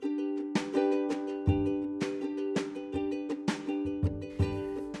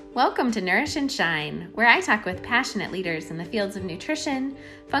Welcome to Nourish and Shine, where I talk with passionate leaders in the fields of nutrition,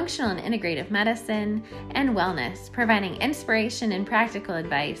 functional and integrative medicine, and wellness, providing inspiration and practical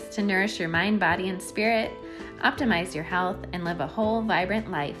advice to nourish your mind, body, and spirit, optimize your health, and live a whole, vibrant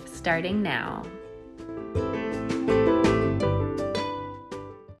life starting now.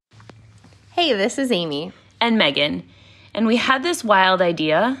 Hey, this is Amy. And Megan. And we had this wild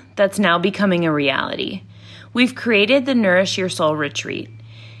idea that's now becoming a reality. We've created the Nourish Your Soul Retreat.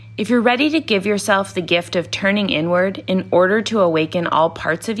 If you're ready to give yourself the gift of turning inward in order to awaken all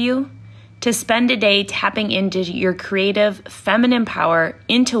parts of you, to spend a day tapping into your creative, feminine power,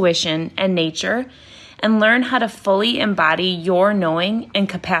 intuition, and nature, and learn how to fully embody your knowing and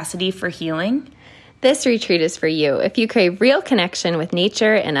capacity for healing, this retreat is for you if you crave real connection with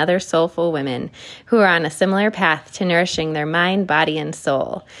nature and other soulful women who are on a similar path to nourishing their mind, body, and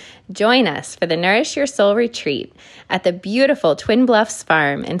soul. Join us for the Nourish Your Soul Retreat at the beautiful Twin Bluffs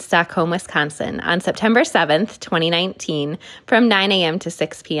Farm in Stockholm, Wisconsin on September 7th, 2019 from 9 a.m. to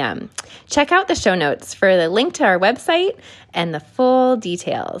 6 p.m. Check out the show notes for the link to our website and the full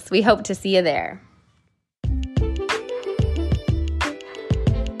details. We hope to see you there.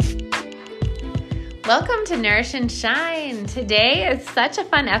 Welcome to Nourish and Shine. Today is such a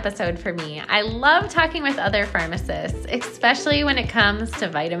fun episode for me. I love talking with other pharmacists, especially when it comes to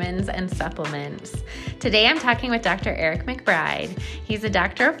vitamins and supplements. Today I'm talking with Dr. Eric McBride. He's a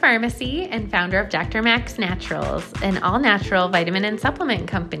doctor of pharmacy and founder of Dr. Max Naturals, an all-natural vitamin and supplement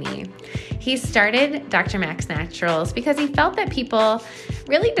company. He started Dr. Max Naturals because he felt that people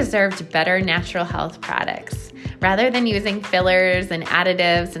really deserved better natural health products. Rather than using fillers and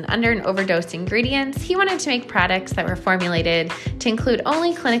additives and under and overdosed ingredients, he wanted to make products that were formulated to include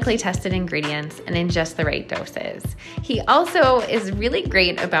only clinically tested ingredients and in just the right doses. He also is really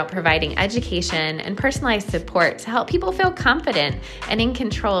great about providing education and personalized support to help people feel confident and in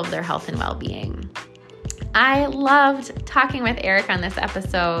control of their health and well-being. I loved talking with Eric on this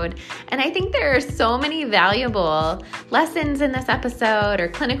episode, and I think there are so many valuable lessons in this episode or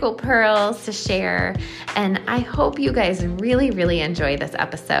clinical pearls to share, and I hope you guys really, really enjoy this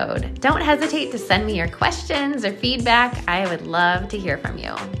episode. Don't hesitate to send me your questions or feedback. I would love to hear from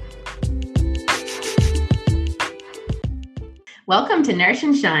you. Welcome to Nourish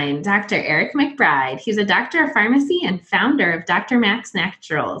and Shine, Dr. Eric McBride. He's a doctor of pharmacy and founder of Dr. Max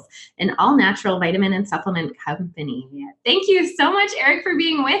Naturals, an all-natural vitamin and supplement company. Thank you so much, Eric, for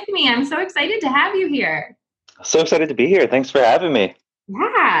being with me. I'm so excited to have you here. So excited to be here. Thanks for having me.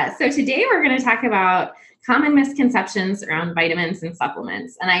 Yeah, so today we're going to talk about common misconceptions around vitamins and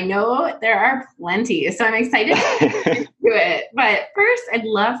supplements. And I know there are plenty, so I'm excited to do it. But first, I'd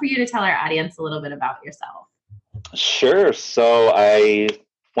love for you to tell our audience a little bit about yourself. Sure. So I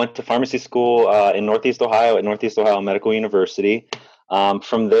went to pharmacy school in Northeast Ohio at Northeast Ohio Medical University.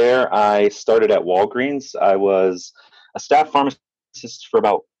 From there, I started at Walgreens. I was a staff pharmacist for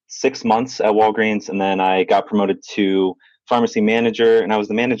about 6 months at Walgreens, and then I got promoted to pharmacy manager, and I was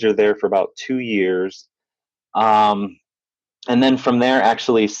the manager there for about 2 years. And then from there,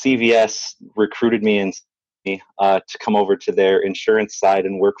 actually, CVS recruited me to come over to their insurance side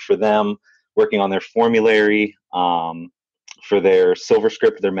and work for them, working on their formulary for their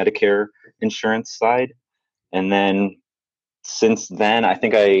SilverScript, their Medicare insurance side. And then since then, I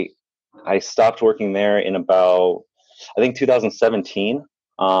think I stopped working there in about, 2017. It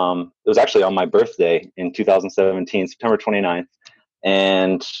was actually on my birthday in 2017, September 29th,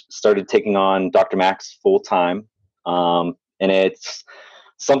 and started taking on Dr. Max full time. And it's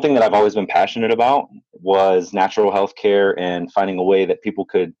something that I've always been passionate about, was natural healthcare and finding a way that people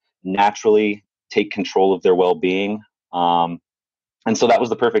could naturally take control of their well-being. And so that was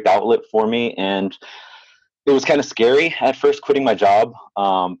the perfect outlet for me. And it was kind of scary at first quitting my job.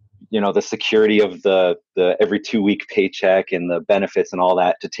 The security of the every 2-week paycheck and the benefits and all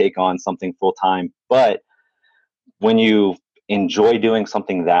that to take on something full-time. But when you enjoy doing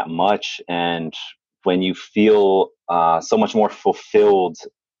something that much and when you feel so much more fulfilled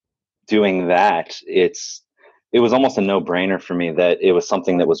doing that, it was almost a no-brainer for me that it was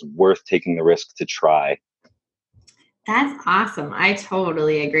something that was worth taking the risk to try. That's awesome. I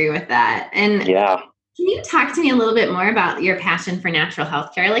totally agree with that. And yeah, can you talk to me a little bit more about your passion for natural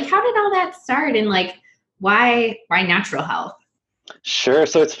healthcare? Like, how did all that start, and why natural health? Sure.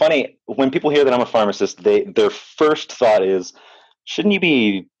 So it's funny when people hear that I'm a pharmacist, their first thought is, shouldn't you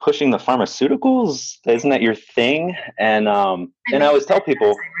be pushing the pharmaceuticals? Isn't that your thing? And I always tell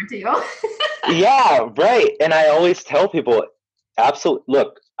people, yeah, right. And I always tell people, absolutely.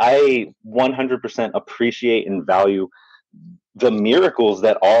 Look, I 100% appreciate and value the miracles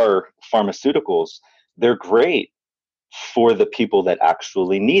that are pharmaceuticals. They're great. for the people that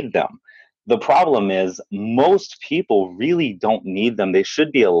actually need them. The problem is most people really don't need them. They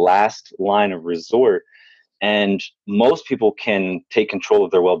should be a last line of resort. And most people can take control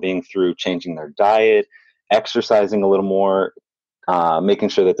of their well-being through changing their diet, exercising a little more, making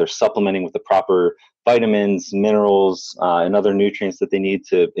sure that they're supplementing with the proper vitamins, minerals, and other nutrients that they need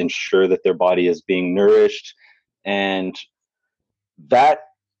to ensure that their body is being nourished. And that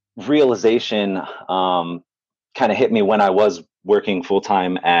realization kind of hit me when I was working full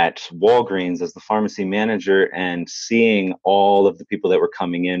time at Walgreens as the pharmacy manager and seeing all of the people that were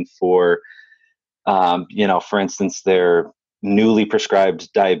coming in for, for instance, their newly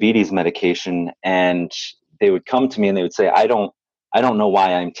prescribed diabetes medication. And they would come to me and they would say, I don't know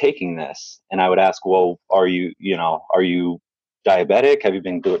why I'm taking this. And I would ask, well, are you diabetic? Have you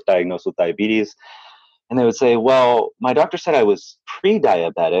been diagnosed with diabetes? And they would say, well, my doctor said I was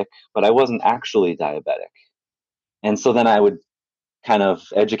pre-diabetic, but I wasn't actually diabetic. And so then I would kind of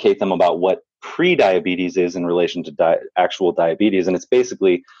educate them about what pre-diabetes is in relation to actual diabetes. And it's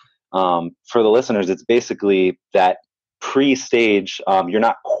basically, for the listeners, it's basically that pre-stage, you're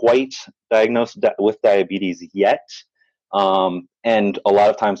not quite diagnosed with diabetes yet. And a lot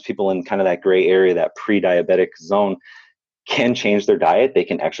of times people in kind of that gray area, that pre-diabetic zone, can change their diet, they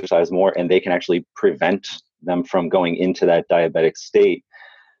can exercise more, and they can actually prevent them from going into that diabetic state.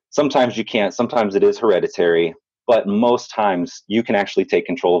 Sometimes you can't, sometimes it is hereditary, but most times you can actually take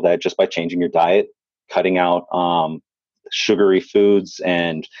control of that just by changing your diet, cutting out sugary foods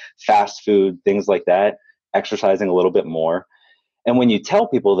and fast food, things like that, exercising a little bit more. And when you tell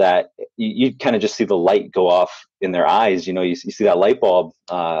people that, you kind of just see the light go off in their eyes. You see that light bulb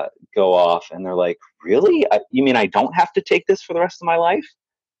go off, and they're like, really? You mean I don't have to take this for the rest of my life?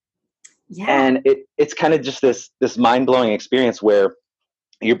 Yeah. And it's kind of just this mind-blowing experience where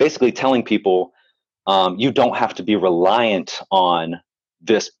you're basically telling people you don't have to be reliant on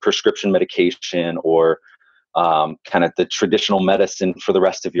this prescription medication or kind of the traditional medicine for the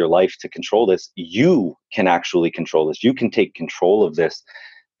rest of your life to control this. You can actually control this. You can take control of this.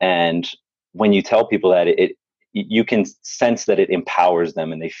 And when you tell people that, you can sense that it empowers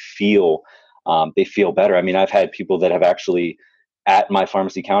them and they feel better. I mean, I've had people that have actually at my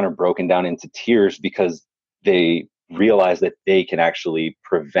pharmacy counter broken down into tears because they realize that they can actually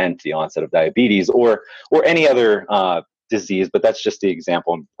prevent the onset of diabetes or any other disease. But that's just the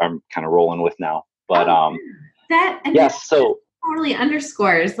example I'm kind of rolling with now. But yes, so totally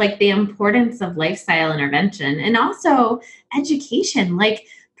underscores like the importance of lifestyle intervention and also education, like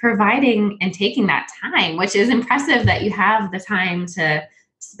providing and taking that time, which is impressive that you have the time to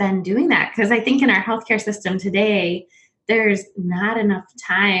spend doing that. Because I think in our healthcare system today, there's not enough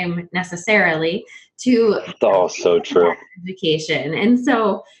time necessarily to so true education. And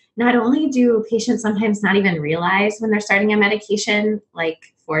so not only do patients sometimes not even realize when they're starting a medication,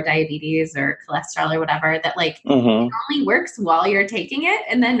 like for diabetes or cholesterol or whatever, that like it only works while you're taking it,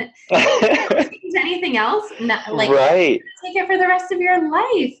 and then change anything else, right. Take it for the rest of your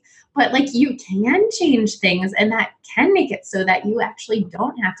life. But like you can change things, and that can make it so that you actually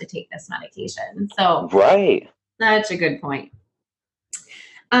don't have to take this medication. So right. Such a good point.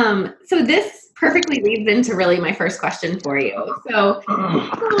 So this perfectly leads into really my first question for you. So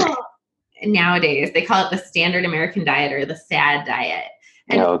nowadays they call it the standard American diet or the SAD diet.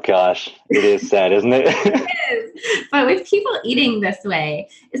 And oh gosh, it is sad, isn't it? It is. But with people eating this way,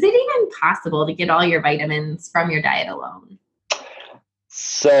 is it even possible to get all your vitamins from your diet alone?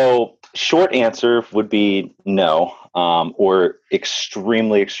 So short answer would be no, or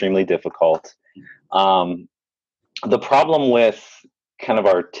extremely, extremely difficult. The problem with kind of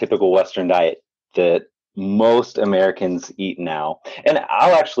our typical Western diet that most Americans eat now, and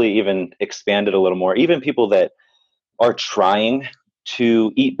I'll actually even expand it a little more, even people that are trying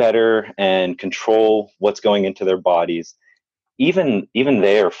to eat better and control what's going into their bodies, even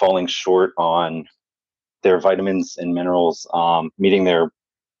they are falling short on their vitamins and minerals, meeting their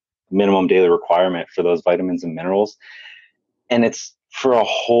minimum daily requirement for those vitamins and minerals. And it's for a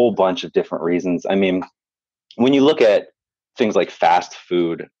whole bunch of different reasons. I mean, when you look at things like fast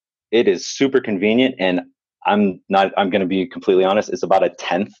food, it is super convenient, and I'm going to be completely honest, it's about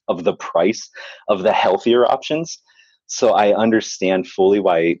 1/10 of the price of the healthier options. So I understand fully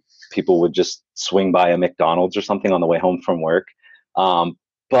why people would just swing by a McDonald's or something on the way home from work.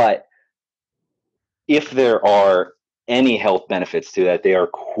 But if there are any health benefits to that, they are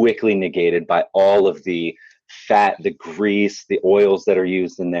quickly negated by all of the fat, the grease, the oils that are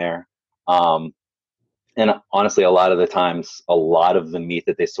used in there. And honestly, a lot of the times, a lot of the meat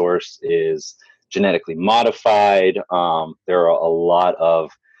that they source is genetically modified. There are a lot of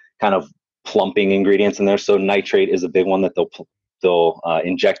kind of plumping ingredients in there. So nitrate is a big one that they'll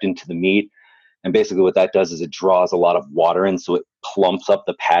inject into the meat. And basically what that does is it draws a lot of water in, so it plumps up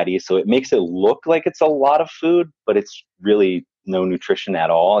the patty. So it makes it look like it's a lot of food, but it's really no nutrition at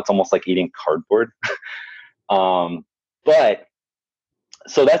all. It's almost like eating cardboard. But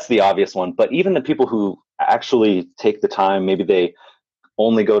so that's the obvious one. But even the people who actually take the time, maybe they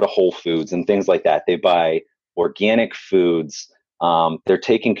only go to Whole Foods and things like that. They buy organic foods. They're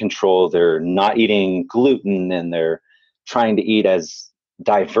taking control. They're not eating gluten, and they're trying to eat as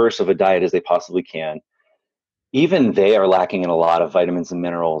diverse of a diet as they possibly can. Even they are lacking in a lot of vitamins and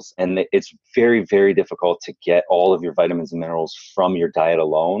minerals, and it's very, very difficult to get all of your vitamins and minerals from your diet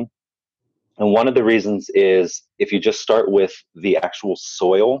alone. And one of the reasons is if you just start with the actual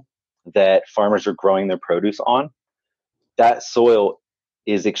soil that farmers are growing their produce on, that soil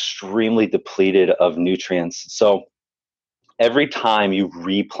is extremely depleted of nutrients. So every time you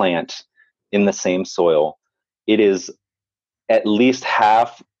replant in the same soil, it is at least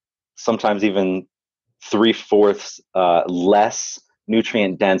half, sometimes even 3/4 less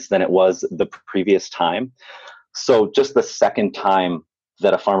nutrient dense than it was the previous time. So just the second time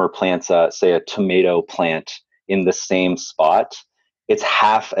that a farmer plants, say, a tomato plant in the same spot, it's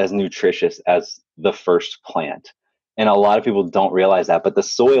half as nutritious as the first plant. And a lot of people don't realize that, but the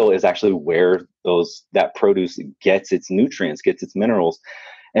soil is actually where that produce gets its nutrients, gets its minerals.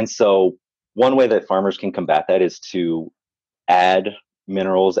 And so one way that farmers can combat that is to add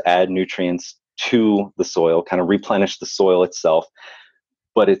minerals, add nutrients to the soil, kind of replenish the soil itself.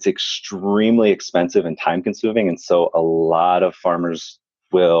 But it's extremely expensive and time consuming. And so a lot of farmers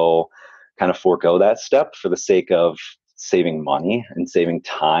will kind of forego that step for the sake of saving money and saving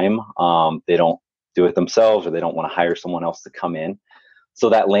time. They don't do it themselves, or they don't want to hire someone else to come in. So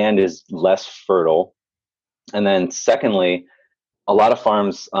that land is less fertile. And then secondly, a lot of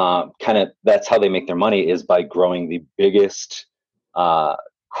farms that's how they make their money, is by growing the biggest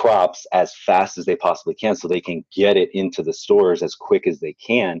crops as fast as they possibly can, so they can get it into the stores as quick as they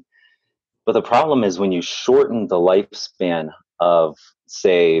can. But the problem is when you shorten the lifespan of,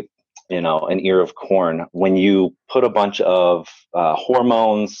 say, an ear of corn, when you put a bunch of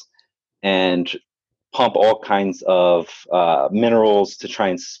hormones and pump all kinds of minerals to try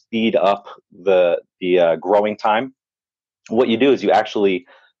and speed up the growing time, what you do is you actually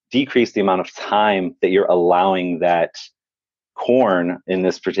decrease the amount of time that you're allowing that corn, in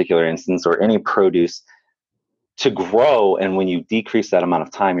this particular instance, or any produce, to grow. And when you decrease that amount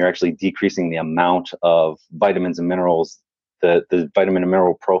of time, you're actually decreasing the amount of vitamins and minerals, the vitamin and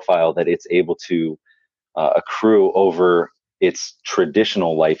mineral profile that it's able to accrue over its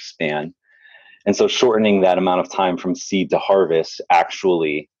traditional lifespan. And so shortening that amount of time from seed to harvest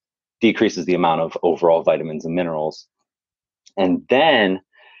actually decreases the amount of overall vitamins and minerals. And then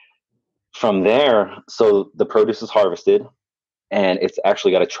from there, so the produce is harvested, and it's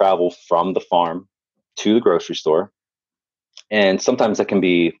actually got to travel from the farm to the grocery store. And sometimes it can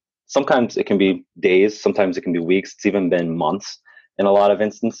be days, sometimes it can be weeks, it's even been months in a lot of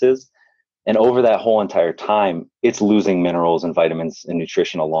instances. And over that whole entire time, it's losing minerals and vitamins and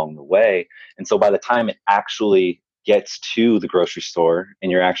nutrition along the way. And so by the time it actually gets to the grocery store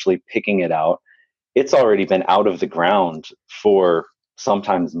and you're actually picking it out, it's already been out of the ground for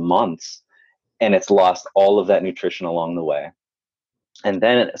sometimes months, and it's lost all of that nutrition along the way. And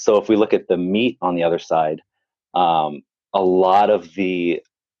then, so if we look at the meat on the other side, a lot of the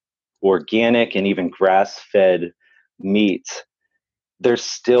organic and even grass-fed meat, they're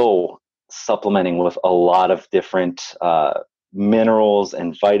still supplementing with a lot of different minerals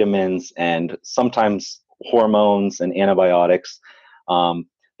and vitamins, and sometimes hormones and antibiotics.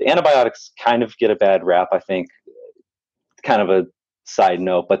 The antibiotics kind of get a bad rap, I think, kind of a side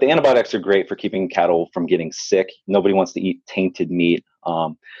note, but the antibiotics are great for keeping cattle from getting sick. Nobody wants to eat tainted meat.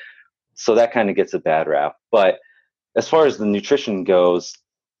 So that kind of gets a bad rap. But as far as the nutrition goes,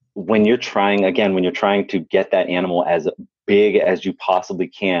 when you're trying to get that animal as big as you possibly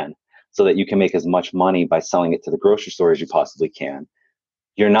can, so that you can make as much money by selling it to the grocery store as you possibly can,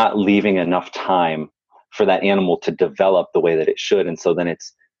 you're not leaving enough time for that animal to develop the way that it should. And so then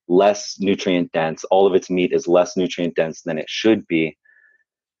it's less nutrient dense. All of its meat is less nutrient dense than it should be.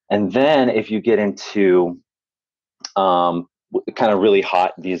 And then if you get into kind of really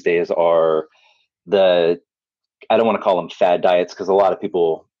hot these days are I don't want to call them fad diets, because a lot of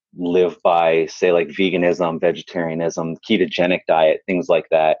people live by, say, like veganism, vegetarianism, ketogenic diet, things like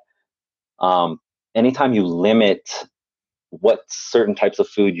that. Anytime you limit what certain types of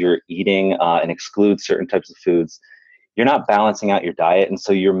food you're eating and exclude certain types of foods, you're not balancing out your diet. And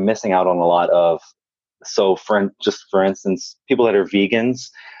so you're missing out on a lot of, for instance, people that are vegans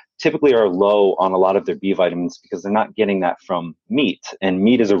typically are low on a lot of their B vitamins because they're not getting that from meat. And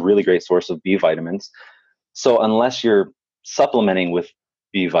meat is a really great source of B vitamins. So unless you're supplementing with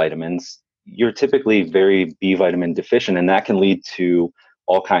B vitamins, you're typically very B vitamin deficient, and that can lead to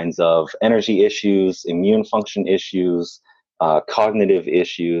all kinds of energy issues, immune function issues, cognitive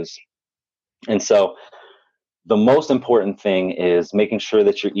issues. And so the most important thing is making sure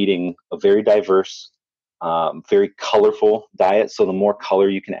that you're eating a very diverse, very colorful diet. So the more color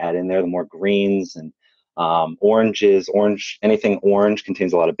you can add in there, the more greens and oranges. Anything orange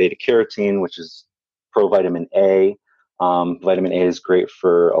contains a lot of beta carotene, which is provitamin A. Vitamin A is great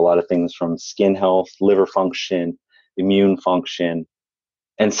for a lot of things from skin health, liver function, immune function.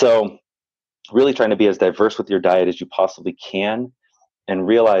 And so really trying to be as diverse with your diet as you possibly can, and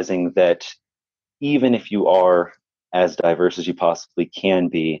realizing that even if you are as diverse as you possibly can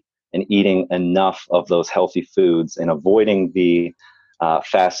be and eating enough of those healthy foods and avoiding the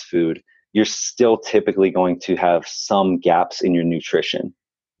fast food, you're still typically going to have some gaps in your nutrition.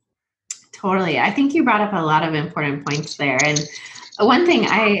 Totally. I think you brought up a lot of important points there. And one thing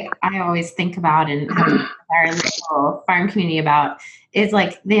I always think about and have our local farm community about is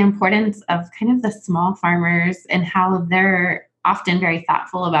like the importance of kind of the small farmers and how they're often very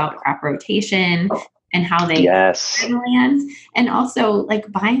thoughtful about crop rotation and how they Yes. the land, and also like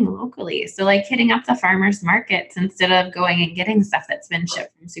buying locally. So like hitting up the farmers markets instead of going and getting stuff that's been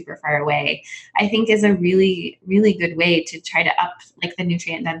shipped from super far away, I think is a really, really good way to try to up like the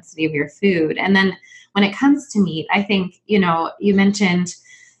nutrient density of your food. And then when it comes to meat, I think, you know, you mentioned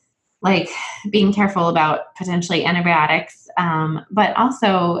like being careful about potentially antibiotics. But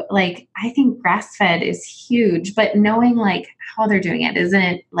also like, I think grass fed is huge, but knowing like how they're doing it, isn't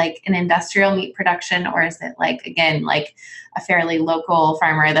it like an industrial meat production, or is it like, again, like a fairly local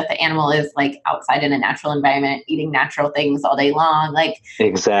farmer that the animal is like outside in a natural environment, eating natural things all day long? Like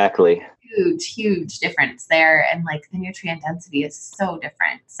exactly. Huge difference there. And like the nutrient density is so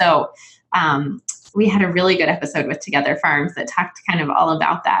different. So, we had a really good episode with Together Farms that talked kind of all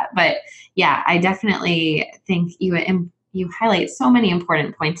about that. But yeah, I definitely think you highlight so many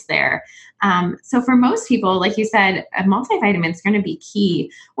important points there. So for most people, like you said, a multivitamin is going to be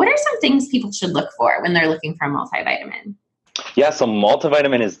key. What are some things people should look for when they're looking for a multivitamin? Yeah, so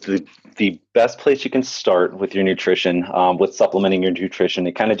multivitamin is the best place you can start with your nutrition, with supplementing your nutrition.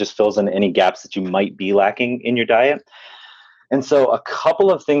 It kind of just fills in any gaps that you might be lacking in your diet. And so a couple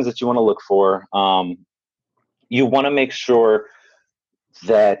of things that you want to look for, you want to make sure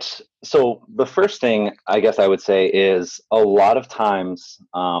that, so the first thing I guess I would say is a lot of times,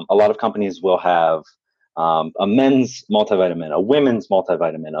 a lot of companies will have a men's multivitamin, a women's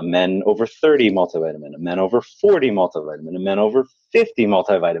multivitamin, a men over 30 multivitamin, a men over 40 multivitamin, a men over 50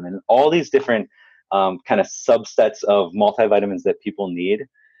 multivitamin, all these different kind of subsets of multivitamins that people need.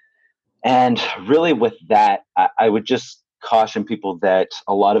 And really with that, I would just caution people that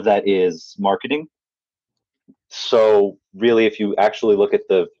a lot of that is marketing. So really, if you actually look at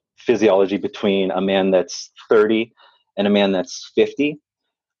the physiology between a man that's 30 and a man that's 50,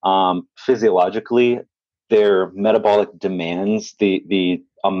 physiologically, their metabolic demands, the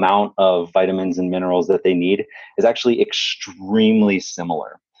amount of vitamins and minerals that they need is actually extremely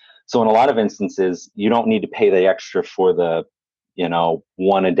similar. So in a lot of instances, you don't need to pay the extra for the,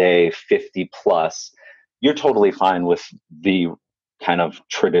 one a day, 50 plus. You're totally fine with the kind of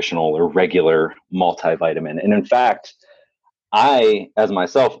traditional or regular multivitamin. And in fact, I, as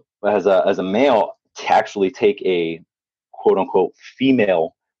myself, as a male, to actually take a quote unquote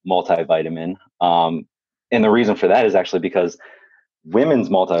female multivitamin. And the reason for that is actually because women's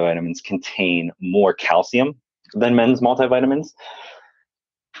multivitamins contain more calcium than men's multivitamins.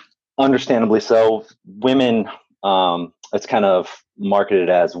 Understandably so. Women, it's kind of marketed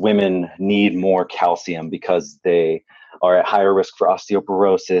as women need more calcium because they are at higher risk for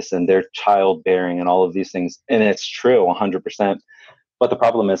osteoporosis and they're childbearing and all of these things. And it's true 100%. But the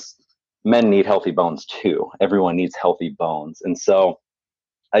problem is men need healthy bones too. Everyone needs healthy bones. And so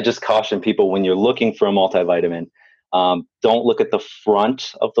I just caution people when you're looking for a multivitamin, don't look at the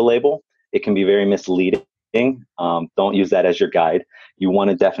front of the label. It can be very misleading. Don't use that as your guide. You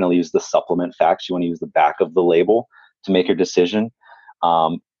want to definitely use the supplement facts. You want to use the back of the label to make your decision.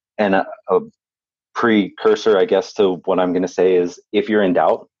 And a precursor, I guess, to what I'm going to say is if you're in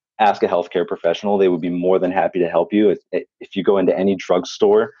doubt, ask a healthcare professional. They would be more than happy to help you. If you go into any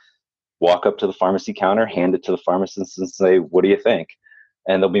drugstore, walk up to the pharmacy counter, hand it to the pharmacist and say, what do you think?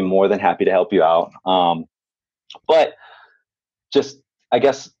 And they'll be more than happy to help you out. But just, I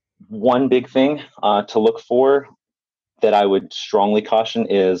guess, one big thing to look for that I would strongly caution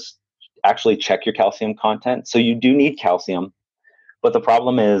is actually check your calcium content. So you do need calcium, But the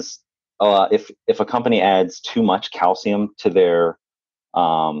problem is, if a company adds too much calcium to their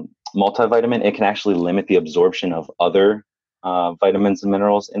multivitamin, it can actually limit the absorption of other vitamins and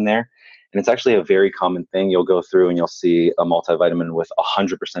minerals in there. And it's actually a very common thing. You'll go through and you'll see a multivitamin with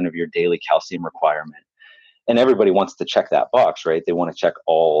 100% of your daily calcium requirement. And everybody wants to check that box, right? They want to check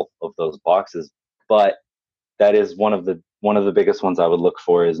all of those boxes. But that is one of the biggest ones I would look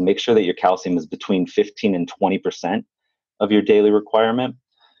for, is make sure that your calcium is between 15 and 20% of your daily requirement,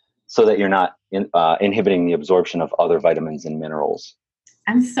 so that you're not inhibiting the absorption of other vitamins and minerals.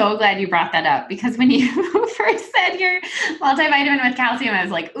 I'm so glad you brought that up, because when you first said your multivitamin with calcium, I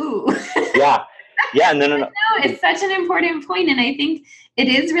was like, ooh. Yeah. No. It's such an important point. And I think it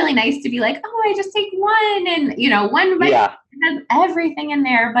is really nice to be like, oh, I just take one, and, one vitamin has everything in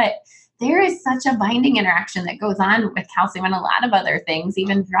there. But there is such a binding interaction that goes on with calcium and a lot of other things,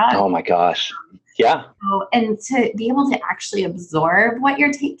 even drugs. Oh my gosh. Yeah. So, and to be able to actually absorb what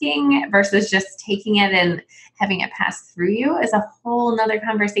you're taking versus just taking it and having it pass through you is a whole nother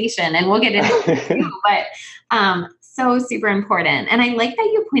conversation. And we'll get into it, but so super important. And I like that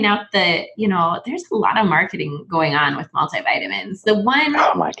you point out that, there's a lot of marketing going on with multivitamins. The one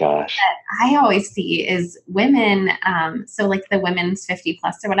oh my gosh that I always see is women. So like the women's 50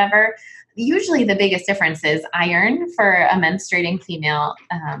 plus or whatever, usually the biggest difference is iron for a menstruating female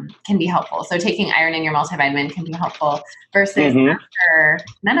can be helpful. So taking iron in your multivitamin can be helpful versus after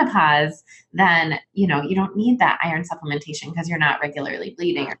menopause, then, you don't need that iron supplementation because you're not regularly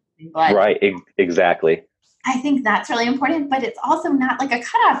bleeding or blood. Right. Exactly. I think that's really important, but it's also not like a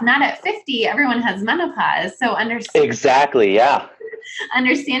cutoff. Not at 50, everyone has menopause. So exactly. Yeah.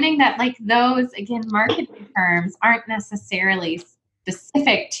 Understanding that like those, again, marketing terms aren't necessarily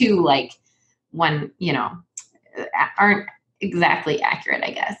specific to like one, aren't exactly accurate,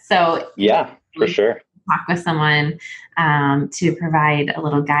 I guess. So yeah, for sure. Talk with someone to provide a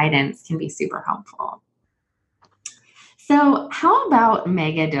little guidance can be super helpful. So how about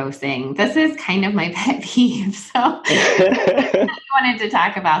mega dosing? This is kind of my pet peeve. So I wanted to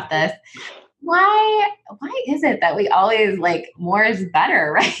talk about this. Why is it that we always like more is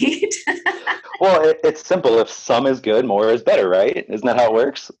better, right? Well, it's simple. If some is good, more is better, right? Isn't that how it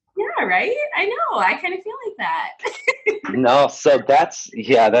works? Yeah, right? I know. I kind of feel like that. No, so that's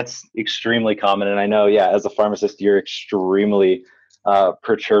extremely common. And I know, as a pharmacist, you're extremely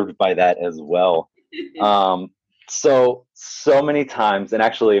perturbed by that as well. So many times, and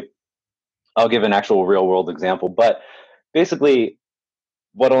actually, I'll give an actual real world example, but basically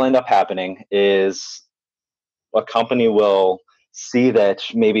what'll end up happening is a company will see that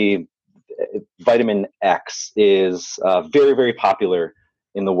maybe vitamin X is very, very popular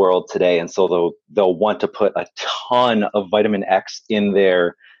in the world today. And so they'll want to put a ton of vitamin X in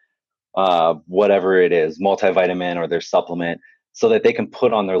their whatever it is, multivitamin or their supplement, so that they can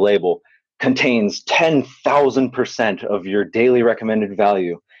put on their label, contains 10,000% of your daily recommended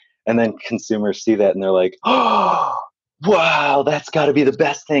value. And then consumers see that and they're like, oh, wow, that's got to be the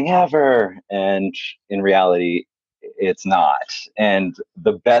best thing ever. And in reality, it's not. And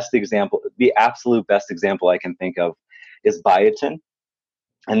the absolute best example I can think of is biotin.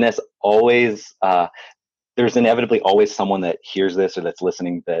 And this always, there's inevitably always someone that hears this or that's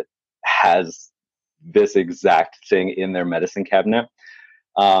listening that has this exact thing in their medicine cabinet.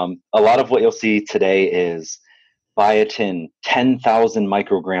 A lot of what you'll see today is biotin 10,000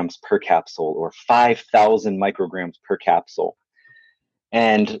 micrograms per capsule or 5,000 micrograms per capsule.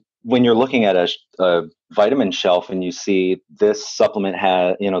 And when you're looking at a vitamin shelf and you see this supplement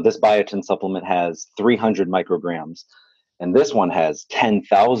has, this biotin supplement has 300 micrograms and this one has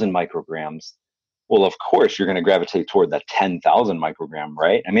 10,000 micrograms, well, of course, you're going to gravitate toward that 10,000 microgram,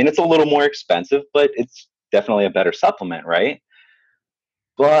 right? I mean, it's a little more expensive, but it's definitely a better supplement, right?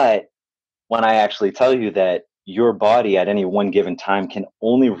 But when I actually tell you that your body at any one given time can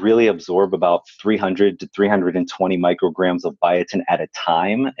only really absorb about 300 to 320 micrograms of biotin at a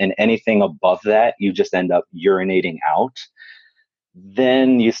time, and anything above that, you just end up urinating out,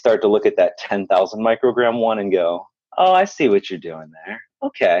 then you start to look at that 10,000 microgram one and go, oh, I see what you're doing there.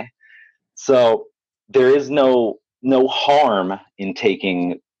 Okay. So there is no harm in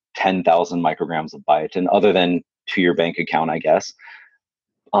taking 10,000 micrograms of biotin other than to your bank account, I guess.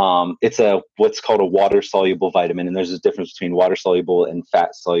 It's what's called a water soluble vitamin, and there's a difference between water soluble and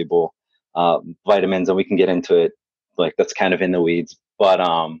fat soluble vitamins, and we can get into it. Like that's kind of in the weeds, but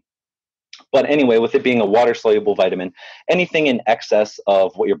anyway, with it being a water soluble vitamin, anything in excess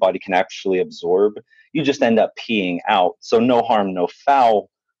of what your body can actually absorb, you just end up peeing out. So no harm, no foul,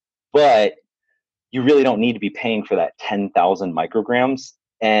 but you really don't need to be paying for that 10,000 micrograms.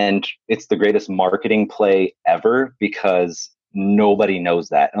 And it's the greatest marketing play ever because nobody knows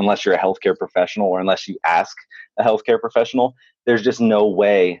that unless you're a healthcare professional or unless you ask a healthcare professional. There's just no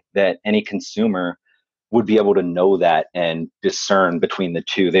way that any consumer would be able to know that and discern between the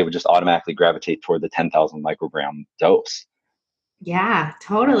two. They would just automatically gravitate toward the 10,000 microgram dose. Yeah,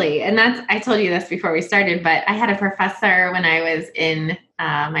 totally. And I told you this before we started, but I had a professor when I was in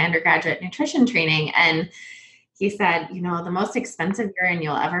my undergraduate nutrition training, and he said, the most expensive urine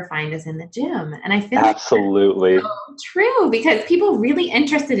you'll ever find is in the gym. And I feel absolutely like that's so true, because people really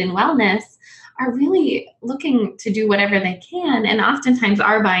interested in wellness are really looking to do whatever they can, and oftentimes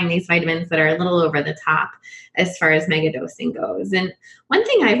are buying these vitamins that are a little over the top as far as megadosing goes. And one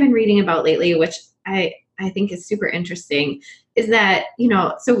thing I've been reading about lately, which I think is super interesting, is that,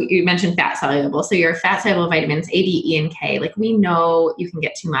 so you mentioned fat soluble. So your fat soluble vitamins, A, D, E, and K, like we know you can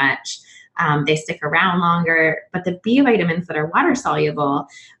get too much. They stick around longer, but the B vitamins that are water soluble,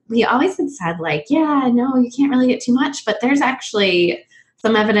 we always had said like, yeah, no, you can't really get too much, but there's actually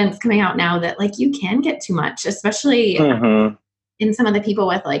some evidence coming out now that like you can get too much, especially in some of the people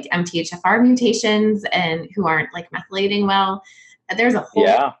with like MTHFR mutations and who aren't like methylating well. There's a whole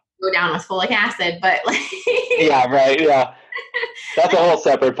go down with folic acid, but like yeah, right, yeah. That's a whole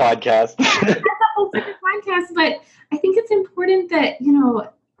separate podcast. That's a whole separate podcast, but I think it's important that,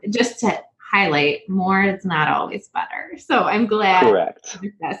 just to highlight, more is not always better. So I'm glad. Correct.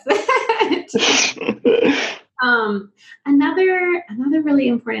 Another really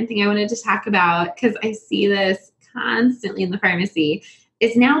important thing I wanted to talk about, because I see this constantly in the pharmacy,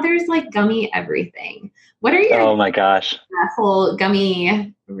 is now there's like gummy everything. What are your oh my gosh, whole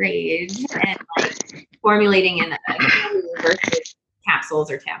gummy rage and like formulating in gummy versus capsules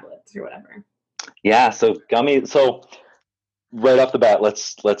or tablets or whatever? Yeah, so gummy. So right off the bat,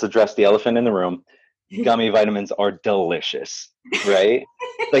 let's address the elephant in the room. Gummy vitamins are delicious, right?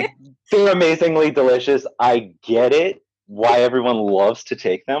 Like they're amazingly delicious. I get it why everyone loves to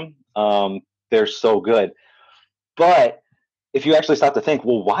take them. They're so good. But if you actually stop to think,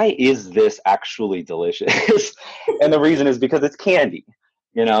 well, why is this actually delicious? And the reason is because it's candy.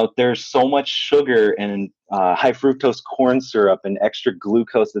 There's so much sugar and high fructose corn syrup and extra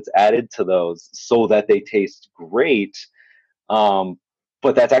glucose that's added to those so that they taste great.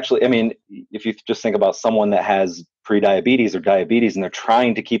 But that's actually, if you just think about someone that has pre-diabetes or diabetes and they're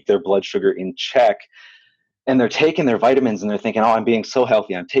trying to keep their blood sugar in check and they're taking their vitamins and they're thinking, oh, I'm being so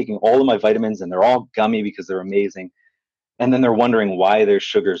healthy. I'm taking all of my vitamins and they're all gummy because they're amazing. And then they're wondering why their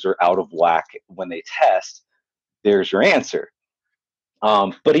sugars are out of whack when they test. There's your answer.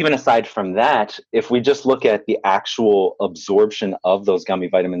 But even aside from that, if we just look at the actual absorption of those gummy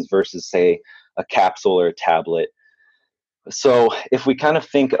vitamins versus, say, a capsule or a tablet. So if we kind of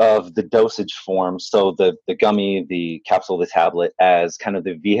think of the dosage form, so the gummy, the capsule, the tablet as kind of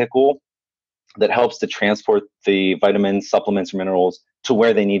the vehicle that helps to transport the vitamins, supplements, or minerals to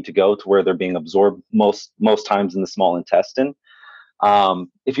where they need to go, to where they're being absorbed most times in the small intestine.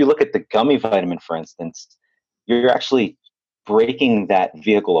 If you look at the gummy vitamin, for instance, you're actually breaking that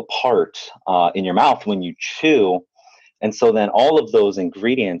vehicle apart in your mouth when you chew. And so then all of those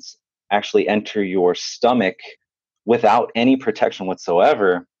ingredients actually enter your stomach without any protection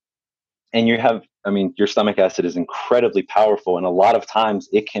whatsoever. And your stomach acid is incredibly powerful. And a lot of times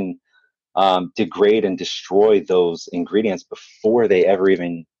it can degrade and destroy those ingredients before they ever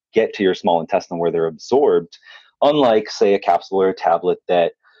even get to your small intestine where they're absorbed. Unlike, say, a capsule or a tablet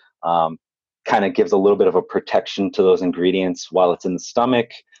that kind of gives a little bit of a protection to those ingredients while it's in the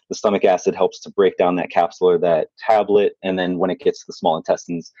stomach acid helps to break down that capsule or that tablet. And then when it gets to the small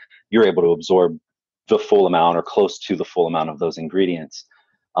intestines, you're able to absorb the full amount or close to the full amount of those ingredients.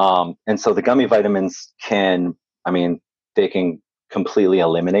 And so the gummy vitamins they can completely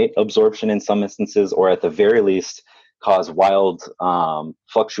eliminate absorption in some instances, or at the very least cause wild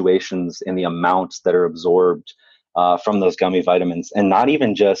fluctuations in the amounts that are absorbed from those gummy vitamins. And not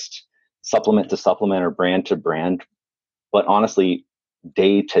even just supplement to supplement or brand to brand, but honestly,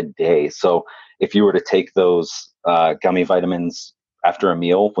 day to day. So if you were to take those gummy vitamins after a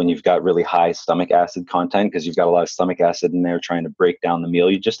meal when you've got really high stomach acid content, because you've got a lot of stomach acid in there trying to break down the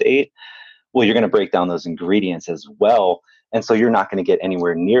meal you just ate, well, you're going to break down those ingredients as well. And so you're not going to get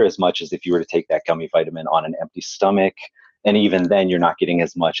anywhere near as much as if you were to take that gummy vitamin on an empty stomach. And even then, you're not getting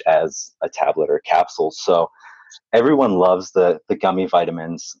as much as a tablet or capsule. So everyone loves the gummy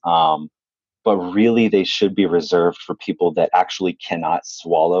vitamins, but really they should be reserved for people that actually cannot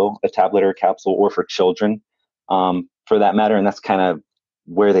swallow a tablet or a capsule, or for children for that matter. And that's kind of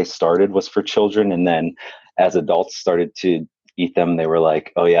where they started, was for children. And then as adults started to eat them, they were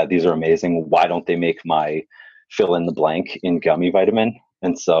like, oh yeah, these are amazing. Why don't they make my fill in the blank in gummy vitamin?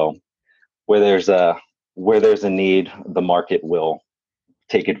 And so where there's a where there's a need, the market will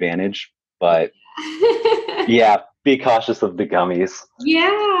take advantage. But yeah, be cautious of the gummies.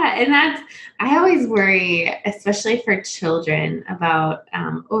 Yeah, and I always worry, especially for children, about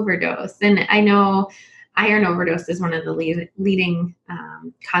overdose. And I know iron overdose is one of the leading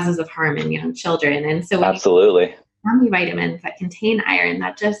causes of harm in young children. And so when Absolutely. gummy vitamins that contain iron,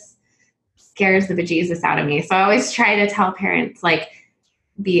 that just scares the bejesus out of me. So I always try to tell parents, like,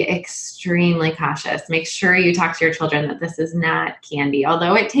 be extremely cautious. Make sure you talk to your children that this is not candy,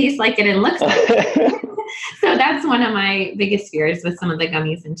 although it tastes like it and looks like it. So that's one of my biggest fears with some of the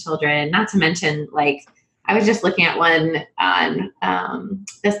gummies in children. Not to mention, like, I was just looking at one on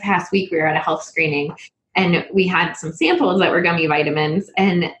this past week. We were at a health screening and we had some samples that were gummy vitamins,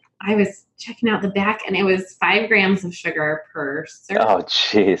 and I was checking out the back and it was 5 grams of sugar per serving. Oh,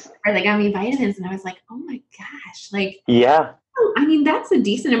 jeez. For the gummy vitamins. And I was like, oh my gosh, like, yeah. I mean, that's a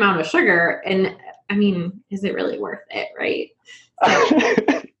decent amount of sugar. And I mean, is it really worth it? Right.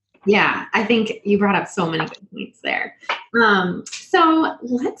 So, yeah, I think you brought up so many good points there. So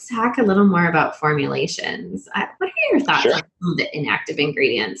let's talk a little more about formulations. What are your thoughts on some of the inactive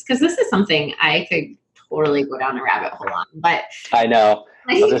ingredients? Because this is something I could totally go down a rabbit hole on. But I know.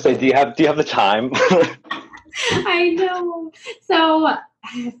 I was gonna say, do you have the time? I know. So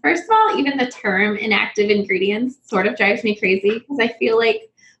first of all, even the term inactive ingredients sort of drives me crazy because I feel like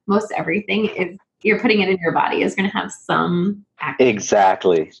most everything is you're putting it in your body is going to have some active.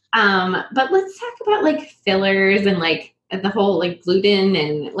 Exactly. But let's talk about like fillers and like the whole like gluten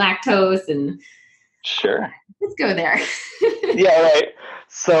and lactose and sure. Let's go there. Yeah, right.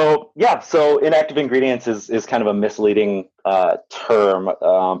 So inactive ingredients is kind of a misleading term.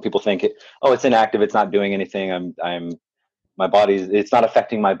 People think, it's inactive, it's not doing anything. My body's, it's not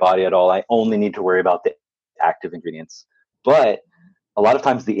affecting my body at all. I only need to worry about the active ingredients. But a lot of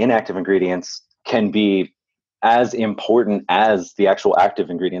times the inactive ingredients can be as important as the actual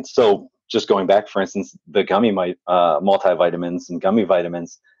active ingredients. So just going back, for instance, the gummy multivitamins and gummy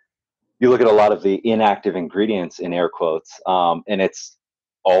vitamins, you look at a lot of the inactive ingredients in air quotes, and it's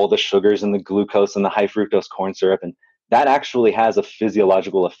all the sugars and the glucose and the high fructose corn syrup. And that actually has a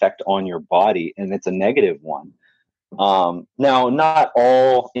physiological effect on your body, and it's a negative one. Now, not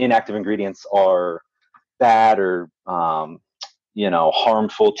all inactive ingredients are bad or,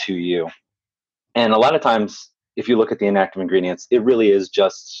 harmful to you. And a lot of times, if you look at the inactive ingredients, it really is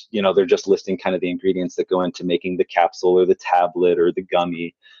just, they're just listing kind of the ingredients that go into making the capsule or the tablet or the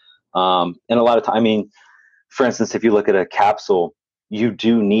gummy. And a lot of time, for instance, if you look at a capsule, you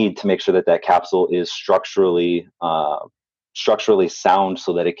do need to make sure that capsule is structurally sound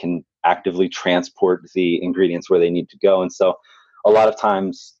so that it can actively transport the ingredients where they need to go. And so a lot of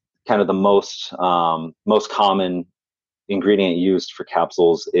times, kind of the most common ingredient used for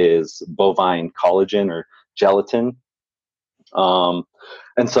capsules is bovine collagen or gelatin. And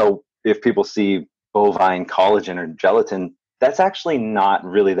so if people see bovine collagen or gelatin, that's actually not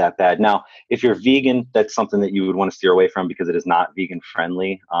really that bad. Now, if you're vegan, that's something that you would want to steer away from because it is not vegan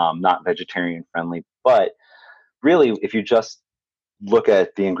friendly, not vegetarian friendly. But really, if you just look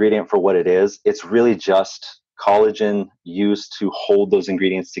at the ingredient for what it is, it's really just collagen used to hold those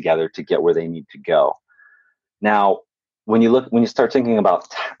ingredients together to get where they need to go. Now, when you start thinking about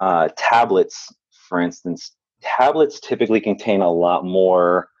tablets, for instance, tablets typically contain a lot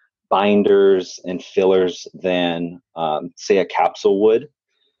more binders and fillers than, say, a capsule would.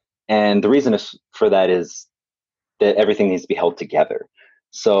 And the reason for that is that everything needs to be held together.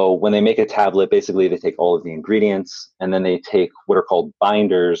 So when they make a tablet, basically they take all of the ingredients and then they take what are called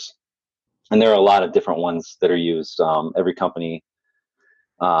binders. And there are a lot of different ones that are used. Every company,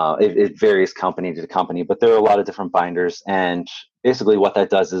 it varies company to company, but there are a lot of different binders. And basically what that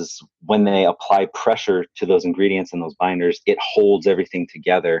does is when they apply pressure to those ingredients and those binders, it holds everything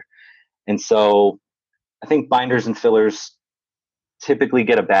together. And so I think binders and fillers typically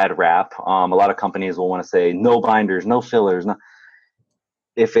get a bad rap. A lot of companies will want to say no binders, no fillers. No.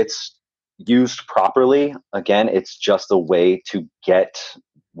 If it's used properly, again, it's just a way to get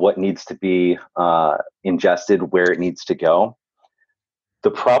what needs to be ingested where it needs to go.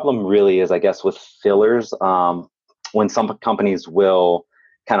 The problem really is, I guess, with fillers, when some companies will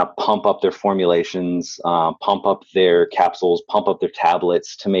kind of pump up their formulations, pump up their capsules, pump up their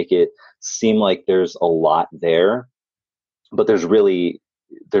tablets to make it seem like there's a lot there, but there's really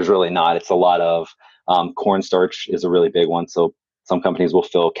not. It's a lot of cornstarch is a really big one. So some companies will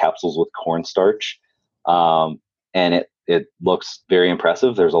fill capsules with cornstarch, and it looks very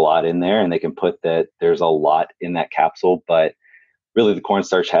impressive. There's a lot in there, and they can put that there's a lot in that capsule, but really the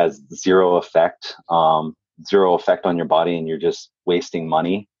cornstarch has zero effect on your body, and you're just wasting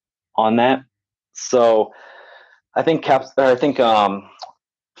money on that. So I think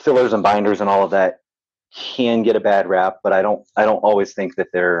fillers and binders and all of that can get a bad rap, but I don't always think that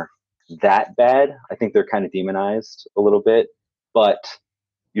they're that bad. I think they're kind of demonized a little bit, but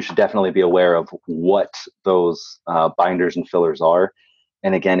you should definitely be aware of what those binders and fillers are.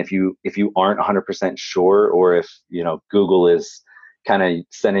 And again, if you aren't 100% sure, or if Google is kind of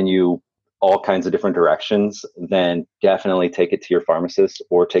sending you all kinds of different directions, then definitely take it to your pharmacist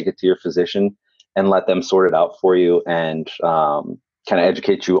or take it to your physician and let them sort it out for you, and kind of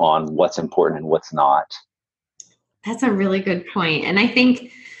educate you on what's important and what's not. That's a really good point. And I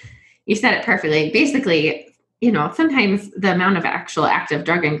think you said it perfectly. Basically, sometimes the amount of actual active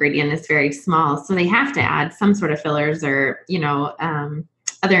drug ingredient is very small. So they have to add some sort of fillers or,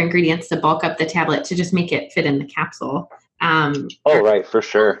 other ingredients to bulk up the tablet to just make it fit in the capsule. Right, for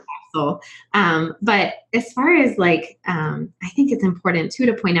sure. But as far as I think it's important too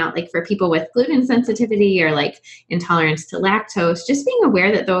to point out, for people with gluten sensitivity or intolerance to lactose, just being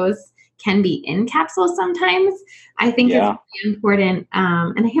aware that those can be in capsules sometimes, I think is really important.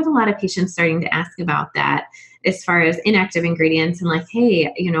 And I have a lot of patients starting to ask about that as far as inactive ingredients and hey,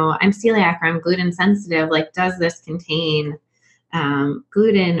 I'm celiac or I'm gluten sensitive. Does this contain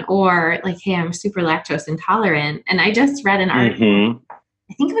gluten? Or hey, I'm super lactose intolerant. And I just read an article,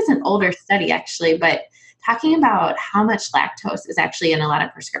 I think it was an older study actually, but talking about how much lactose is actually in a lot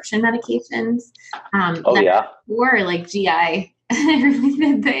of prescription medications. Or GI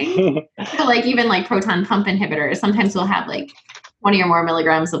related things. So even proton pump inhibitors sometimes will have 20 or more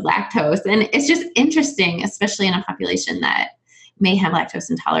milligrams of lactose. And it's just interesting, especially in a population that may have lactose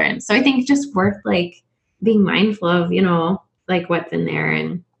intolerance. So I think it's just worth being mindful of, what's in there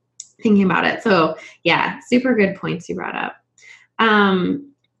and thinking about it. So yeah, super good points you brought up.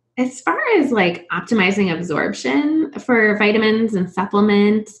 As far as optimizing absorption for vitamins and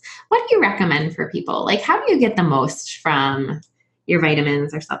supplements, what do you recommend for people? How do you get the most from your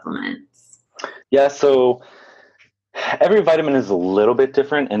vitamins or supplements? Yeah, so every vitamin is a little bit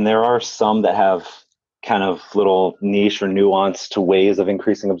different, and there are some that have kind of little niche or nuanced ways of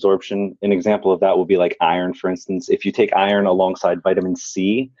increasing absorption. An example of that would be iron, for instance. If you take iron alongside vitamin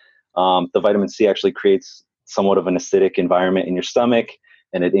C, the vitamin C actually creates somewhat of an acidic environment in your stomach,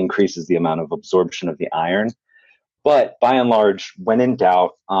 and it increases the amount of absorption of the iron. But by and large, when in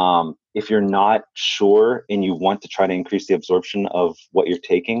doubt, if you're not sure and you want to try to increase the absorption of what you're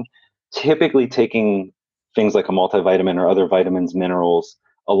taking, typically taking things like a multivitamin or other vitamins, minerals,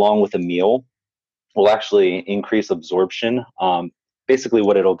 along with a meal will actually increase absorption. Basically,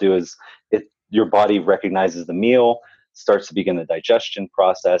 what it'll do is your body recognizes the meal, starts to begin the digestion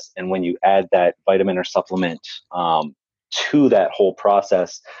process, and when you add that vitamin or supplement to that whole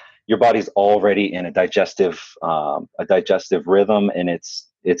process, your body's already in a digestive rhythm, and it's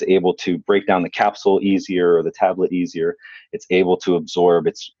able to break down the capsule easier or the tablet easier. It's able to absorb.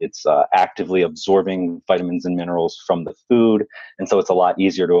 It's actively absorbing vitamins and minerals from the food, and so it's a lot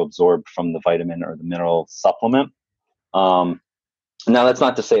easier to absorb from the vitamin or the mineral supplement. Now, that's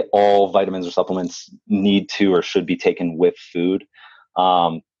not to say all vitamins or supplements need to or should be taken with food.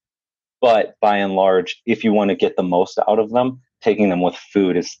 But by and large, if you want to get the most out of them, taking them with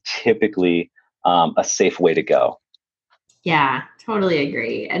food is typically a safe way to go. Yeah, totally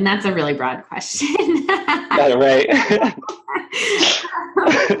agree. And that's a really broad question. Right.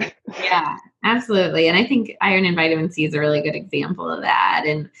 Yeah, absolutely. And I think iron and vitamin C is a really good example of that.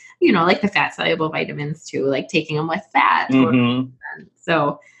 And, the fat soluble vitamins too, taking them with fat. Mm-hmm.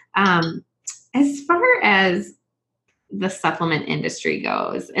 So as far as the supplement industry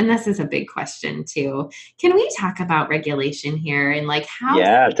goes, and this is a big question too, can we talk about regulation here and how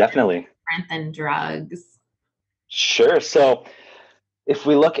definitely different than drugs? Sure. So if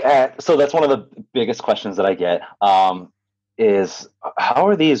we look at, so that's one of the biggest questions that I get, is how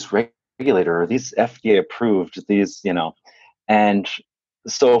are these regulated, or these FDA approved, and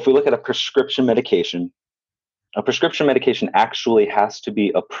so if we look at a prescription medication actually has to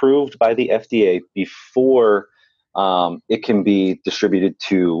be approved by the FDA before it can be distributed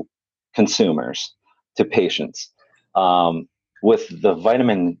to consumers, to patients. With the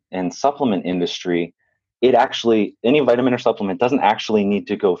vitamin and supplement industry, any vitamin or supplement doesn't actually need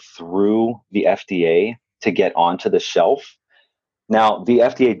to go through the FDA to get onto the shelf. Now, the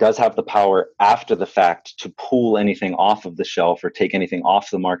FDA does have the power after the fact to pull anything off of the shelf or take anything off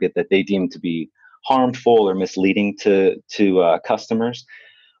the market that they deem to be harmful or misleading to customers.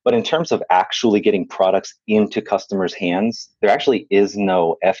 But in terms of actually getting products into customers' hands, there actually is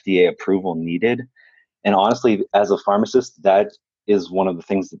no FDA approval needed. And honestly, as a pharmacist, that is one of the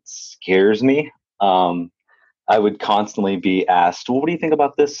things that scares me. I would constantly be asked, well, what do you think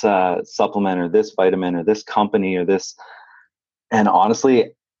about this supplement or this vitamin or this company or this? And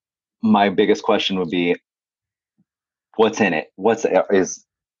honestly, my biggest question would be, what's in it?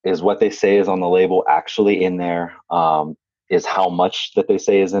 Is what they say is on the label actually in there? Is how much that they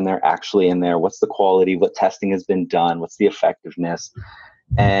say is in there actually in there? What's the quality? What testing has been done? What's the effectiveness?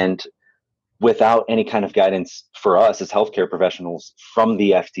 And without any kind of guidance for us as healthcare professionals from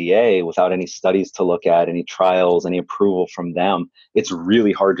the FDA, without any studies to look at, any trials, any approval from them, it's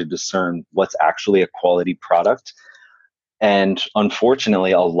really hard to discern what's actually a quality product. And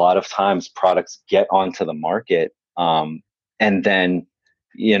unfortunately, a lot of times products get onto the market, and then,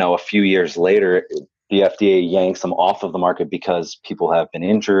 a few years later, the FDA yanks them off of the market because people have been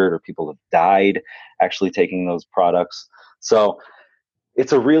injured or people have died actually taking those products. So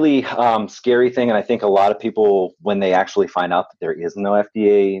it's a really scary thing. And I think a lot of people, when they actually find out that there is no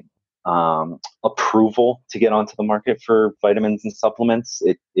FDA approval to get onto the market for vitamins and supplements,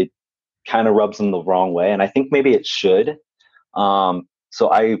 it kind of rubs them the wrong way. And I think maybe it should.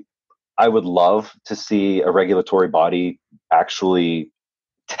 So I would love to see a regulatory body actually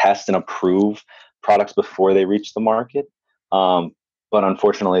test and approve products before they reach the market. But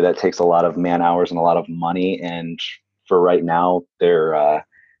unfortunately, that takes a lot of man hours and a lot of money. And for right now, they're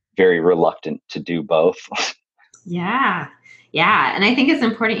very reluctant to do both. Yeah. Yeah. And I think it's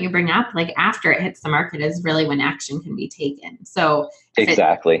important you bring up, like, after it hits the market is really when action can be taken. So if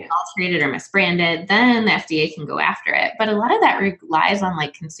Exactly. it's adulterated or misbranded, then the FDA can go after it. But a lot of that relies on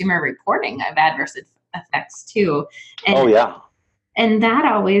like consumer reporting of adverse effects too. And, Oh, yeah. and that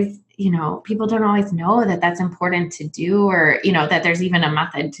always, people don't always know that that's important to do, or, that there's even a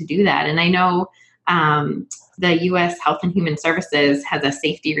method to do that. And I know, the U.S. Health and Human Services has a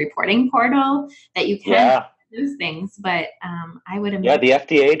safety reporting portal that you can those things, but I would imagine. Yeah, the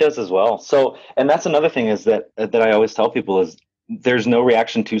FDA does as well. So, and that's another thing is that I always tell people is there's no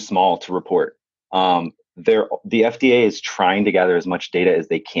reaction too small to report. The FDA is trying to gather as much data as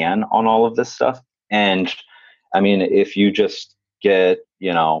they can on all of this stuff. And I mean, if you just get,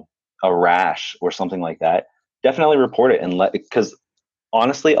 a rash or something like that, definitely report it and because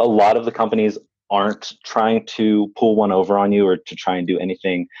honestly, a lot of the companies aren't trying to pull one over on you or to try and do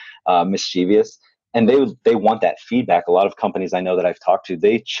anything mischievous. And they want that feedback. A lot of companies I know that I've talked to,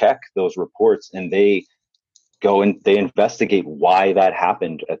 they check those reports and they go and they investigate why that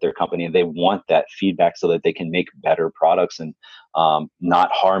happened at their company, and they want that feedback so that they can make better products and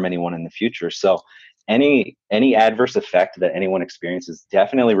not harm anyone in the future. So any adverse effect that anyone experiences,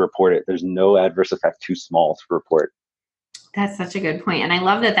 definitely report it. There's no adverse effect too small to report. That's such a good point. And I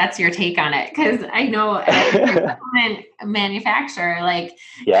love that that's your take on it, because I know as a supplement manufacturer, like,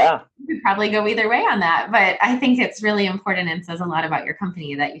 yeah, you could probably go either way on that. But I think it's really important and says a lot about your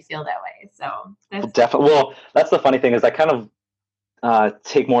company that you feel that way. So definitely. Well, that's the funny thing is I kind of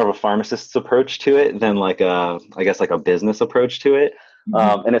take more of a pharmacist's approach to it than like I guess like a business approach to it.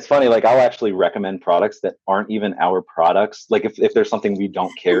 And it's funny, like I'll actually recommend products that aren't even our products. Like if there's something we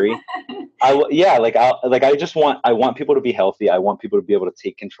don't carry, I want people to be healthy. I want people to be able to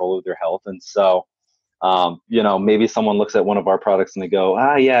take control of their health. And so, maybe someone looks at one of our products and they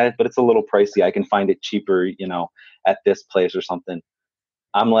go, yeah, but it's a little pricey. I can find it cheaper, at this place or something.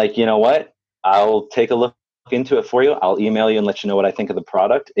 I'm like, you know what? I'll take a look into it for you. I'll email you and let you know what I think of the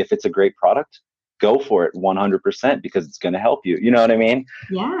product. If it's a great product, go for it 100% because it's going to help you. You know what I mean?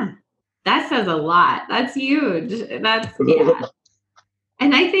 Yeah. That says a lot. That's huge. Yeah.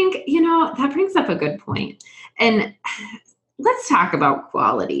 And I think, that brings up a good point. And let's talk about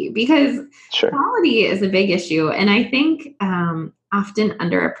quality, because quality is a big issue. And I think often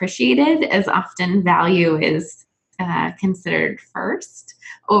underappreciated, as often value is considered first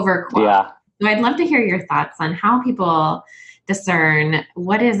over quality. Yeah. So I'd love to hear your thoughts on how people discern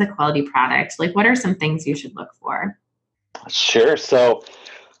what is a quality product. Like, what are some things you should look for? Sure. So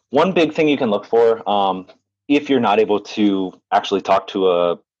one big thing you can look for, if you're not able to actually talk to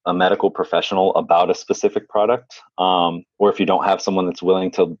a medical professional about a specific product, or if you don't have someone that's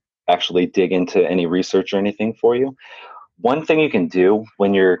willing to actually dig into any research or anything for you, one thing you can do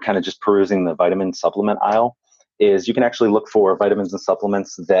when you're kind of just perusing the vitamin supplement aisle is you can actually look for vitamins and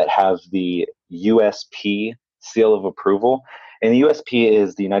supplements that have the USP seal of approval. And the USP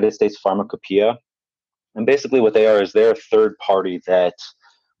is the United States Pharmacopoeia. And basically what they are is they're a third party that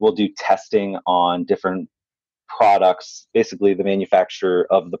will do testing on different products. Basically, the manufacturer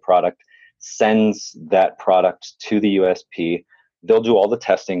of the product sends that product to the USP. They'll do all the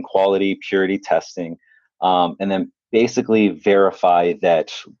testing, quality, purity testing, and then basically verify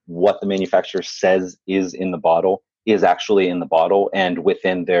that what the manufacturer says is in the bottle is actually in the bottle and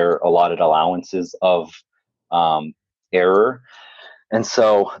within their allotted allowances of error. And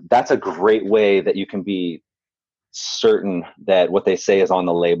so that's a great way that you can be certain that what they say is on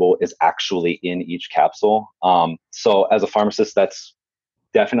the label is actually in each capsule. So as a pharmacist, that's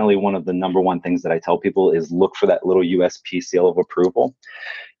definitely one of the number one things that I tell people is look for that little USP seal of approval.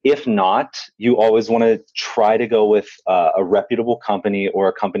 If not, you always want to try to go with a reputable company or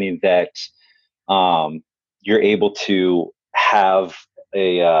a company that you're able to have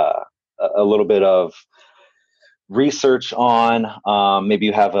a little bit of research on. Maybe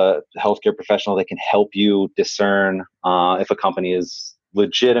you have a healthcare professional that can help you discern if a company is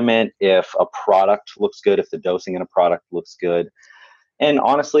legitimate, if a product looks good, if the dosing in a product looks good. And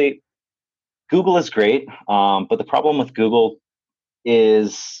honestly, Google is great, but the problem with Google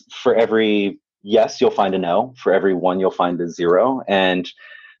is for every yes, you'll find a no. For every one, you'll find a zero. And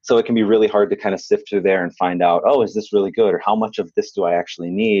so it can be really hard to kind of sift through there and find out, oh, is this really good? Or how much of this do I actually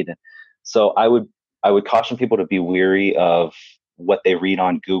need? So I would caution people to be weary of what they read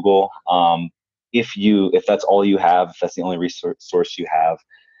on Google. If that's all you have, if that's the only resource source you have,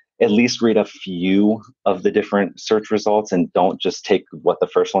 at least read a few of the different search results and don't just take what the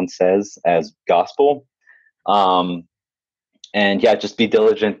first one says as gospel. And yeah, just be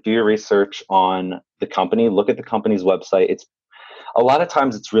diligent, do your research on the company, look at the company's website. It's a lot of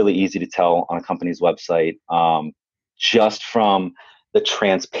times it's really easy to tell on a company's website, just from the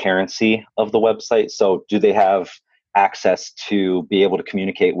transparency of the website. So do they have access to be able to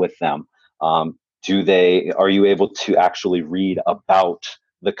communicate with them? Are you able to actually read about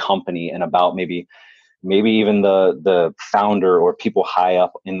the company and about maybe even the founder or people high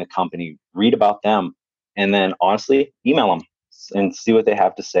up in the company? Read about them, and then honestly email them and see what they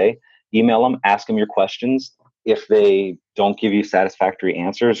have to say. Email them, ask them your questions. If they don't give you satisfactory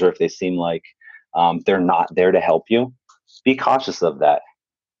answers, or if they seem like they're not there to help you, be cautious of that.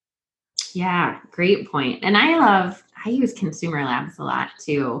 Yeah, great point. And I use Consumer Labs a lot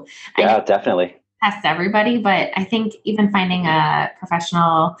too. Yeah, definitely. Test everybody, but I think even finding a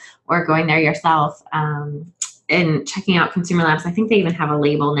professional or going there yourself and checking out Consumer Labs, I think they even have a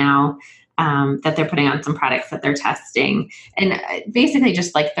label now that they're putting on some products that they're testing. And basically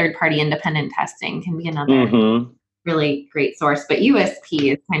just like third-party independent testing can be another really great source. But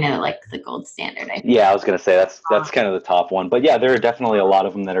USP is kind of like the gold standard, I think. Yeah, I was going to say that's kind of the top one. But yeah, there are definitely a lot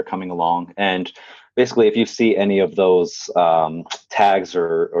of them that are coming along. And basically, if you see any of those tags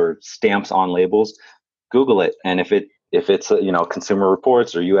or stamps on labels, Google it. And if it's Consumer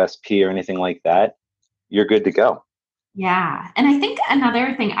Reports or USP or anything like that, you're good to go. Yeah. And I think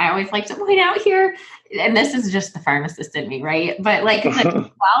another thing I always like to point out here, and this is just the pharmacist in me, right? But like the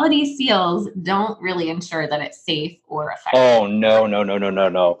quality seals don't really ensure that it's safe or effective. Oh, no.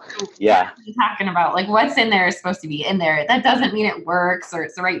 Yeah. What are you talking about? Like what's in there is supposed to be in there. That doesn't mean it works or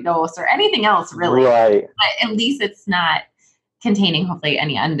it's the right dose or anything else really. Right. But at least it's not containing hopefully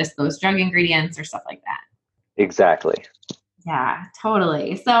any undisclosed drug ingredients or stuff like that. Exactly. Yeah,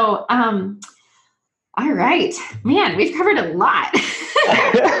 totally. So, all right, man, we've covered a lot.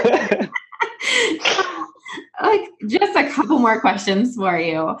 Like just a couple more questions for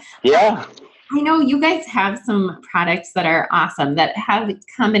you. Yeah. I know you guys have some products that are awesome that have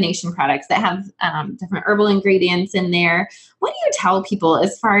combination products that have different herbal ingredients in there. What do you tell people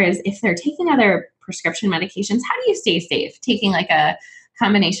as far as if they're taking other prescription medications, how do you stay safe taking like a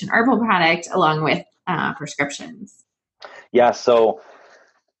combination herbal product along with prescriptions? Yeah. So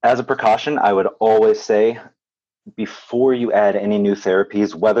as a precaution, I would always say before you add any new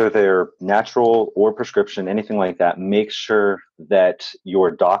therapies, whether they're natural or prescription, anything like that, make sure that your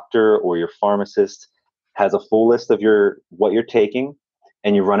doctor or your pharmacist has a full list of what you're taking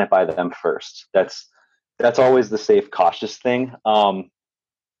and you run it by them first. That's always the safe, cautious thing.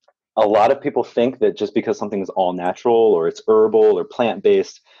 A lot of people think that just because something is all natural or it's herbal or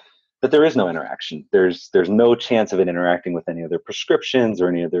plant-based, that there is no interaction. There's no chance of it interacting with any other prescriptions or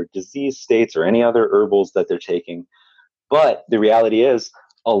any other disease states or any other herbals that they're taking. But the reality is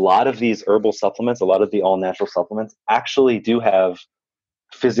a lot of these herbal supplements, a lot of the all natural supplements actually do have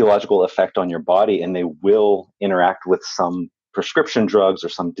physiological effect on your body, and they will interact with some prescription drugs or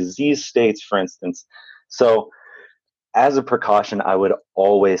some disease states, for instance. So as a precaution, I would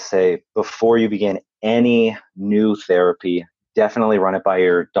always say before you begin any new therapy, definitely run it by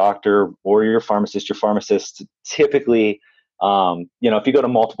your doctor or your pharmacist. Your pharmacist typically, if you go to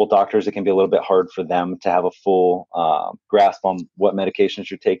multiple doctors, it can be a little bit hard for them to have a full grasp on what medications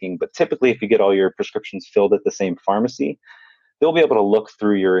you're taking. But typically, if you get all your prescriptions filled at the same pharmacy, they'll be able to look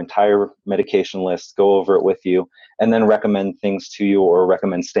through your entire medication list, go over it with you, and then recommend things to you or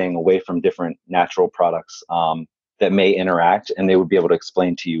recommend staying away from different natural products that may interact. And they would be able to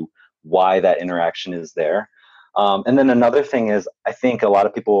explain to you why that interaction is there. And then another thing is, I think a lot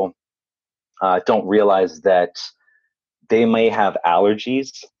of people don't realize that they may have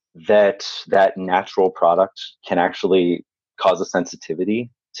allergies that natural product can actually cause a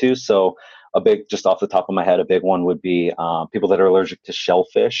sensitivity to. So just off the top of my head, a big one would be people that are allergic to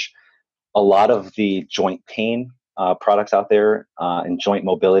shellfish. A lot of the joint pain products out there and joint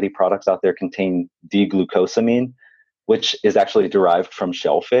mobility products out there contain D-glucosamine, which is actually derived from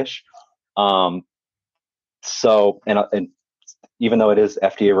shellfish. Um, and even though it is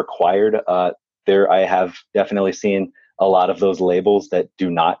FDA required, I have definitely seen a lot of those labels that do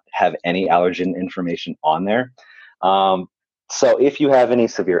not have any allergen information on there. So if you have any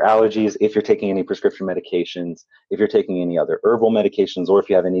severe allergies, if you're taking any prescription medications, if you're taking any other herbal medications, or if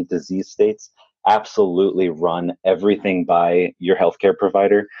you have any disease states, absolutely run everything by your healthcare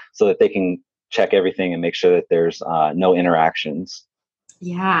provider so that they can check everything and make sure that there's no interactions.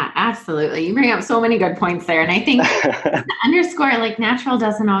 Yeah, absolutely. You bring up so many good points there. And I think to underscore, like, natural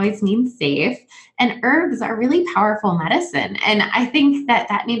doesn't always mean safe. And herbs are really powerful medicine. And I think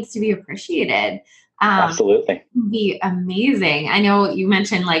that needs to be appreciated. Absolutely. Be amazing. I know you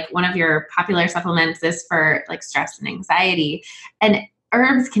mentioned like one of your popular supplements is for like stress and anxiety. And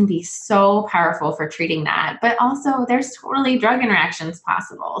herbs can be so powerful for treating that. But also there's totally drug interactions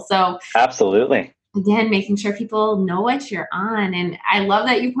possible. So absolutely. Again, making sure people know what you're on. And I love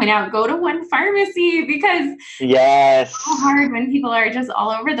that you point out, go to one pharmacy, because yes, it's so hard when people are just all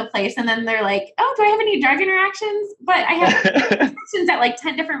over the place. And then they're like, oh, do I have any drug interactions? But I have interactions at like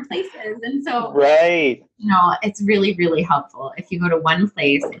 10 different places. And so, right. It's really, really helpful if you go to one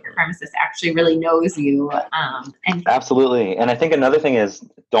place and your pharmacist actually really knows you. And absolutely. And I think another thing is,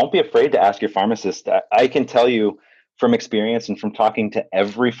 don't be afraid to ask your pharmacist. I can tell you from experience and from talking to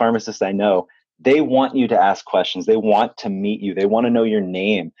every pharmacist I know, they want you to ask questions. They want to meet you. They want to know your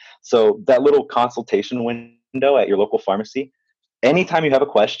name. So that little consultation window at your local pharmacy, anytime you have a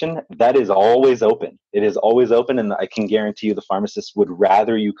question, that is always open. It is always open. And I can guarantee you the pharmacist would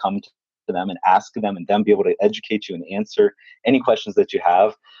rather you come to them and ask them and them be able to educate you and answer any questions that you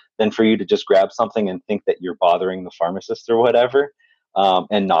have than for you to just grab something and think that you're bothering the pharmacist or whatever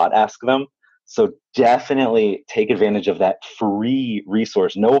and not ask them. So definitely take advantage of that free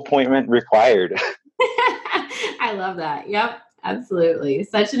resource. No appointment required. I love that. Yep, absolutely.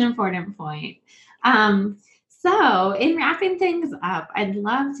 Such an important point. So in wrapping things up, I'd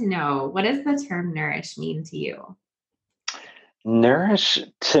love to know, what does the term nourish mean to you? Nourish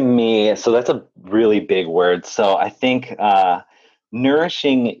to me, so that's a really big word. So I think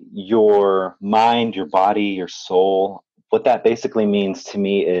nourishing your mind, your body, your soul, what that basically means to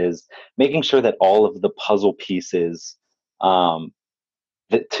me is making sure that all of the puzzle pieces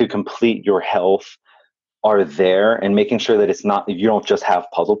to complete your health are there, and making sure that you don't just have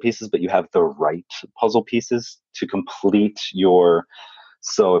puzzle pieces, but you have the right puzzle pieces to complete your.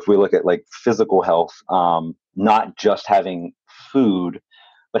 So if we look at like physical health, not just having food,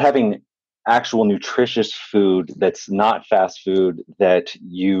 but having actual nutritious food that's not fast food, that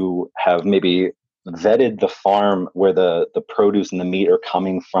you have maybe vetted the farm where the produce and the meat are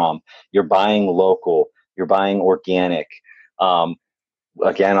coming from. You're buying local, you're buying organic.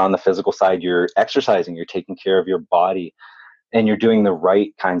 Again, on the physical side, you're exercising, you're taking care of your body, and you're doing the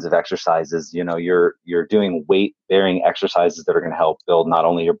right kinds of exercises. You're doing weight bearing exercises that are going to help build not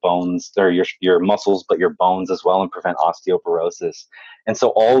only your bones or your muscles, but your bones as well, and prevent osteoporosis. And so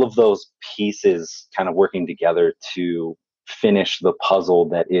all of those pieces kind of working together to finish the puzzle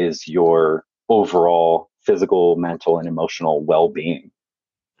that is your overall physical, mental, and emotional well-being.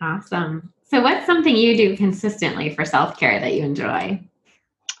 Awesome. So what's something you do consistently for self-care that you enjoy?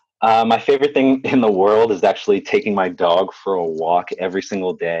 My favorite thing in the world is actually taking my dog for a walk every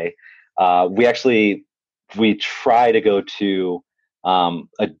single day. We try to go to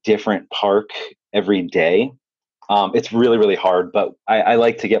a different park every day. It's really, really hard, but I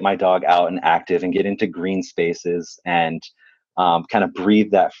like to get my dog out and active and get into green spaces and kind of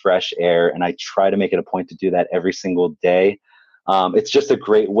breathe that fresh air. And I try to make it a point to do that every single day. It's just a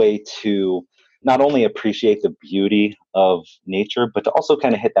great way to not only appreciate the beauty of nature, but to also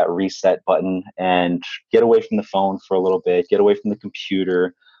kind of hit that reset button and get away from the phone for a little bit, get away from the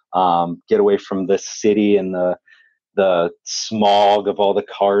computer, get away from the city and the smog of all the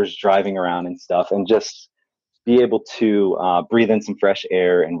cars driving around and stuff, and just be able to breathe in some fresh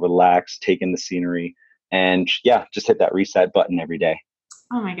air and relax, take in the scenery, and just hit that reset button every day.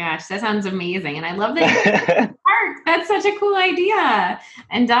 Oh my gosh, that sounds amazing. And I love that park. That's such a cool idea.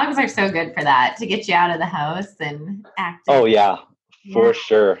 And dogs are so good for that, to get you out of the house and active. Oh yeah, for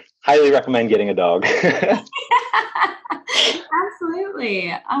sure. Highly recommend getting a dog.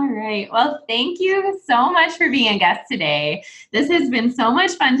 Absolutely. All right. Well, thank you so much for being a guest today. This has been so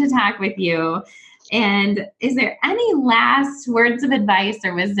much fun to talk with you. And is there any last words of advice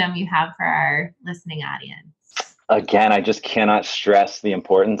or wisdom you have for our listening audience? Again, I just cannot stress the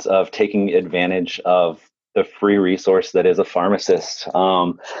importance of taking advantage of the free resource that is a pharmacist.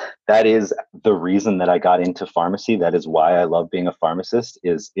 That is the reason that I got into pharmacy. That is why I love being a pharmacist,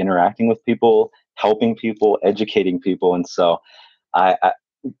 is interacting with people, helping people, educating people. And so I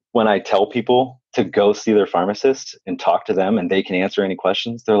when I tell people to go see their pharmacist and talk to them and they can answer any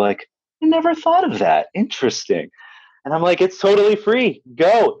questions, they're like, I never thought of that. Interesting. And I'm like, it's totally free.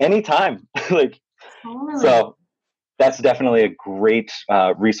 Go anytime. Like, Totally. so that's definitely a great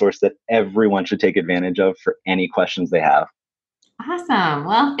resource that everyone should take advantage of for any questions they have. Awesome.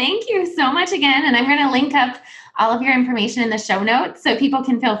 Well, thank you so much again. And I'm going to link up all of your information in the show notes so people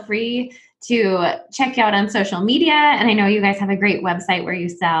can feel free to check you out on social media. And I know you guys have a great website where you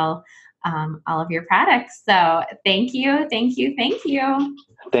sell all of your products. So thank you. Thank you. Thank you.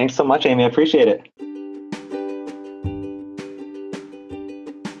 Thanks so much, Amy. I appreciate it.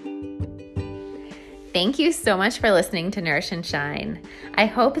 Thank you so much for listening to Nourish and Shine. I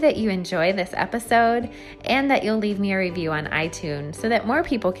hope that you enjoy this episode and that you'll leave me a review on iTunes so that more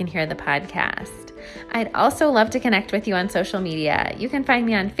people can hear the podcast. I'd also love to connect with you on social media. You can find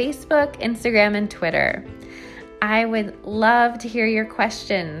me on Facebook, Instagram, and Twitter. I would love to hear your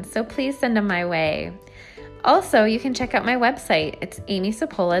questions, so please send them my way. Also, you can check out my website. It's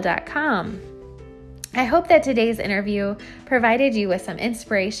amysapola.com. I hope that today's interview provided you with some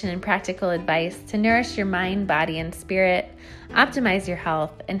inspiration and practical advice to nourish your mind, body, and spirit, optimize your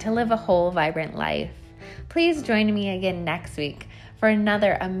health, and to live a whole, vibrant life. Please join me again next week for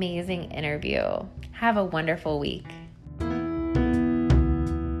another amazing interview. Have a wonderful week.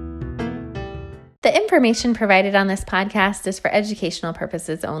 The information provided on this podcast is for educational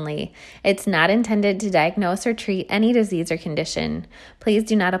purposes only. It's not intended to diagnose or treat any disease or condition. Please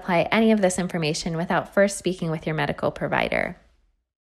do not apply any of this information without first speaking with your medical provider.